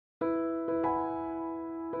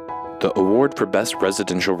The award for Best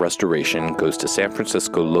Residential Restoration goes to San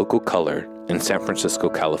Francisco Local Color in San Francisco,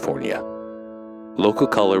 California. Local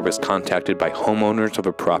Color was contacted by homeowners of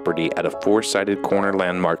a property at a four-sided corner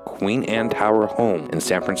landmark Queen Anne Tower home in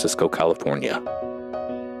San Francisco, California.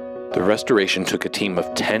 The restoration took a team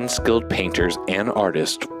of 10 skilled painters and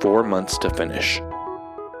artists 4 months to finish.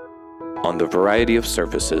 On the variety of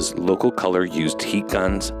surfaces, Local Color used heat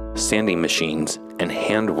guns, sanding machines, and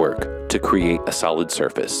handwork to create a solid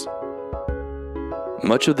surface.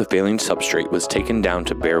 Much of the failing substrate was taken down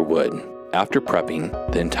to bare wood. After prepping,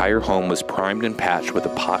 the entire home was primed and patched with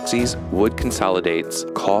epoxies, wood consolidates,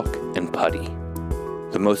 caulk, and putty.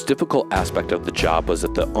 The most difficult aspect of the job was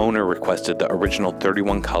that the owner requested the original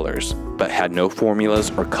 31 colors, but had no formulas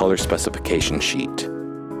or color specification sheet.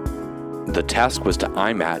 The task was to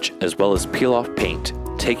eye match as well as peel off paint,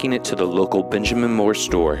 taking it to the local Benjamin Moore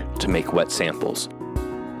store to make wet samples.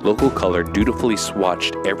 Local Color dutifully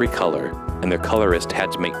swatched every color, and their colorist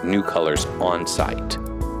had to make new colors on site.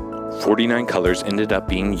 49 colors ended up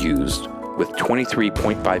being used, with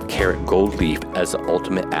 23.5 karat gold leaf as the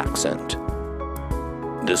ultimate accent.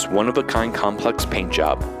 This one-of-a-kind complex paint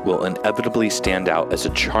job will inevitably stand out as a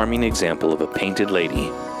charming example of a painted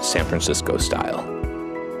lady, San Francisco style.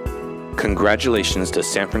 Congratulations to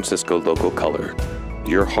San Francisco Local Color.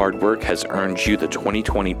 Your hard work has earned you the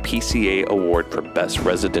 2020 PCA Award for Best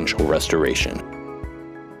Residential Restoration.